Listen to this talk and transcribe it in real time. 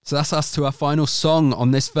So that's us to our final song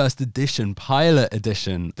on this first edition, pilot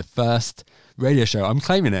edition, the first radio show. I'm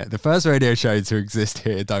claiming it. The first radio show to exist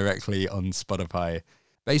here directly on Spotify.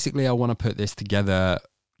 Basically, I want to put this together,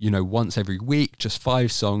 once every week, just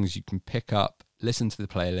 5 songs you can pick up, listen to the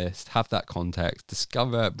playlist, have that context,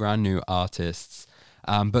 discover brand new artists.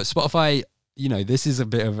 But Spotify, this is a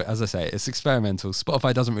bit of, as I say, it's experimental.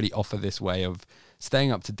 Spotify doesn't really offer this way of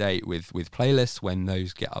staying up to date with playlists when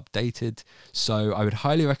those get updated. So I would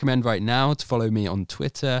highly recommend right now to follow me on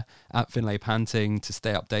Twitter @FinlayPanting to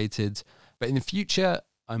stay updated. But in the future,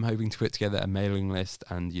 I'm hoping to put together a mailing list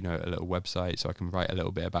and, a little website so I can write a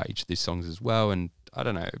little bit about each of these songs as well. And I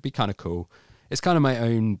don't know, it'd be kind of cool. It's kind of my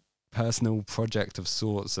own personal project of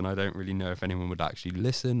sorts, and I don't really know if anyone would actually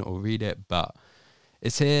listen or read it, but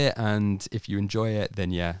it's here. And if you enjoy it,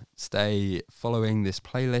 then stay following this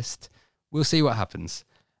playlist. We'll see what happens.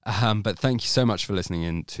 But thank you so much for listening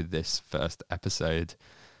in to this first episode.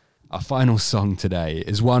 Our final song today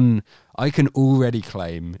is one I can already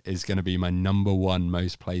claim is going to be my number 1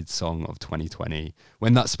 most played song of 2020.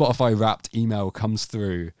 When that Spotify Wrapped email comes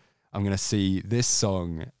through, I'm going to see this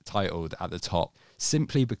song titled at the top,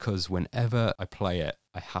 simply because whenever I play it,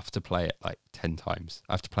 I have to play it like 10 times.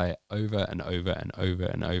 I have to play it over and over and over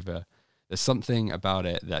and over. There's something about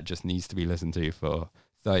it that just needs to be listened to for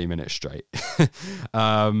 30 minutes straight.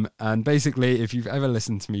 And basically, if you've ever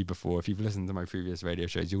listened to me before, if you've listened to my previous radio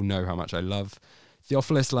shows, you'll know how much I love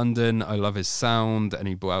Theophilus London. I love his sound, and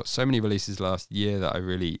he brought out so many releases last year that I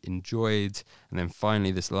really enjoyed. And then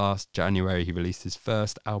finally, this last January, he released his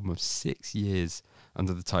first album of 6 years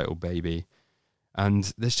under the title Baby.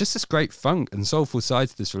 And there's just this great funk and soulful side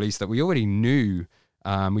to this release that we already knew.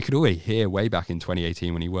 We could already hear way back in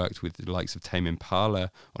 2018 when he worked with the likes of Tame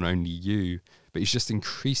Impala on Only You, but he's just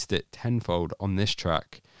increased it tenfold on this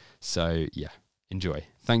track. So enjoy.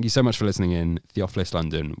 Thank you so much for listening in. Theophilus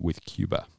London with Cuba.